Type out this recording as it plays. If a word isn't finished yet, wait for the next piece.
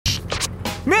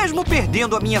Mesmo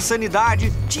perdendo a minha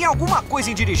sanidade, tinha alguma coisa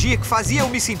em dirigir que fazia eu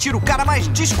me sentir o cara mais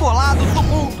descolado do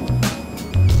mundo.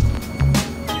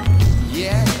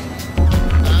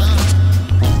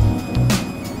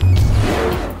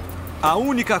 A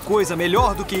única coisa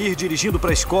melhor do que ir dirigindo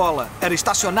pra escola era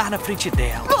estacionar na frente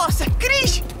dela. Nossa,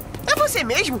 Cris! É você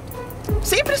mesmo?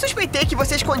 Sempre suspeitei que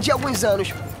você escondia há alguns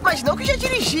anos, mas não que já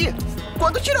dirigia.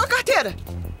 Quando tirou a carteira?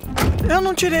 Eu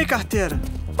não tirei carteira.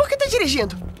 Por que tá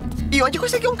dirigindo? E onde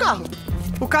conseguiu um carro?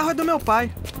 O carro é do meu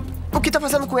pai. O que tá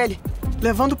fazendo com ele?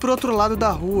 Levando pro outro lado da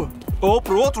rua. Ou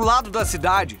pro outro lado da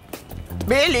cidade.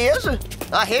 Beleza.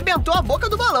 Arrebentou a boca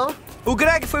do balão. O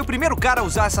Greg foi o primeiro cara a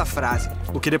usar essa frase,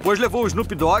 o que depois levou o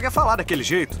Snoop Dogg a falar daquele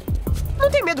jeito. Não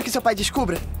tem medo que seu pai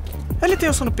descubra? Ele tem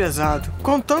o sono pesado.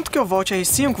 Contanto que eu volte às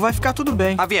 5, vai ficar tudo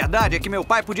bem. A verdade é que meu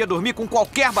pai podia dormir com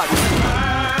qualquer barulho.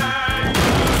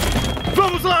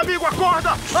 Vamos lá, amigo,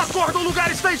 acorda! Acorda, o lugar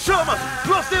está em chamas!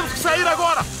 Nós temos que sair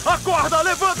agora! Acorda,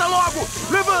 levanta logo!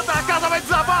 Levanta, a casa vai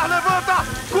desabar, levanta!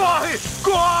 Corre,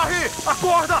 corre!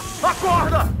 Acorda,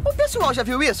 acorda! O pessoal já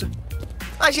viu isso?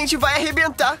 A gente vai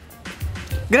arrebentar.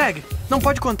 Greg, não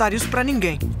pode contar isso pra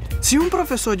ninguém. Se um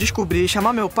professor descobrir e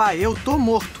chamar meu pai, eu tô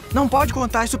morto. Não pode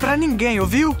contar isso pra ninguém,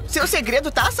 ouviu? Seu segredo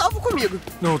tá a salvo comigo.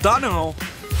 Não tá, não.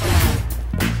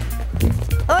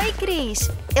 Oi, Cris.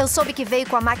 Eu soube que veio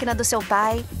com a máquina do seu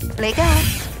pai. Legal.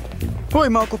 Oi,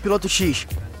 Malcolm Piloto X.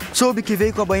 Soube que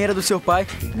veio com a banheira do seu pai.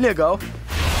 Legal.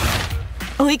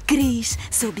 Oi, Cris.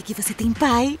 Soube que você tem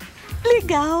pai.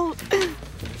 Legal.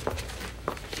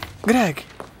 Greg,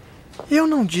 eu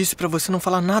não disse pra você não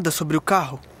falar nada sobre o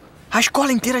carro? A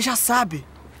escola inteira já sabe.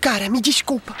 Cara, me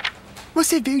desculpa.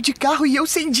 Você veio de carro e eu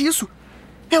sei disso.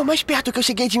 É o mais perto que eu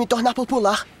cheguei de me tornar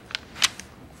popular.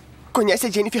 Conhece a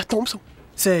Jennifer Thompson?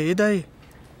 Sei, e daí?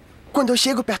 Quando eu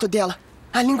chego perto dela,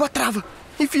 a língua trava.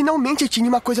 E finalmente eu tinha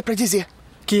uma coisa pra dizer.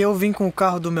 Que eu vim com o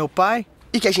carro do meu pai?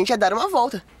 E que a gente ia dar uma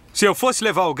volta. Se eu fosse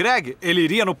levar o Greg, ele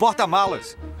iria no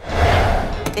porta-malas.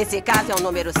 Esse caso é o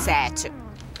número 7.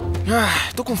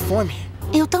 Tô com fome.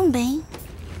 Eu também.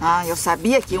 Eu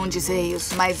sabia que iam dizer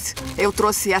isso, mas eu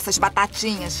trouxe essas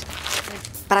batatinhas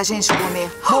pra gente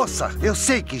comer. Moça, eu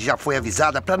sei que já foi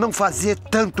avisada pra não fazer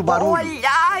tanto barulho.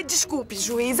 Olha, desculpe,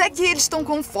 juiz, é que eles estão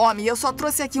com fome. Eu só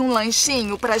trouxe aqui um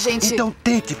lanchinho pra gente... Então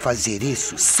tente fazer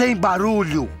isso sem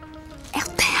barulho. Eu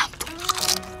tento.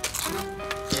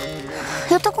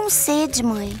 Eu tô com sede,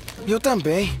 mãe. Eu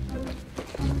também.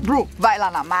 Bru, vai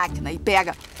lá na máquina e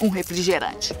pega um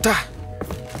refrigerante. Tá.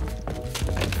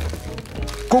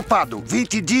 Culpado,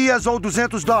 20 dias ou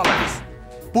 $200.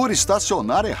 Por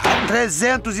estacionar errado.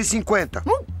 350.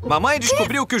 Mamãe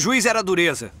descobriu que o juiz era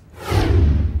dureza.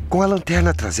 Com a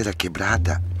lanterna traseira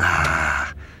quebrada.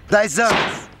 10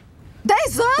 anos.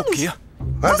 10 anos? O quê?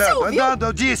 Andando,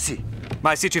 eu disse.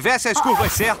 Mas se tivesse as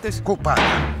curvas certas... Culpado.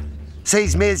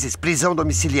 6 meses, prisão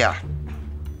domiciliar.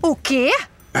 O quê?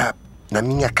 Na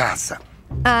minha casa.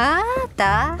 Ah,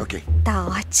 tá. Ok. Tá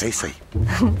ótimo. É isso aí.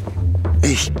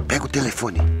 Ei, pega o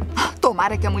telefone.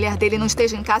 Tomara que a mulher dele não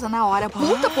esteja em casa na hora.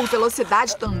 Multa por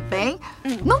velocidade também.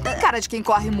 Não tem cara de quem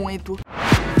corre muito.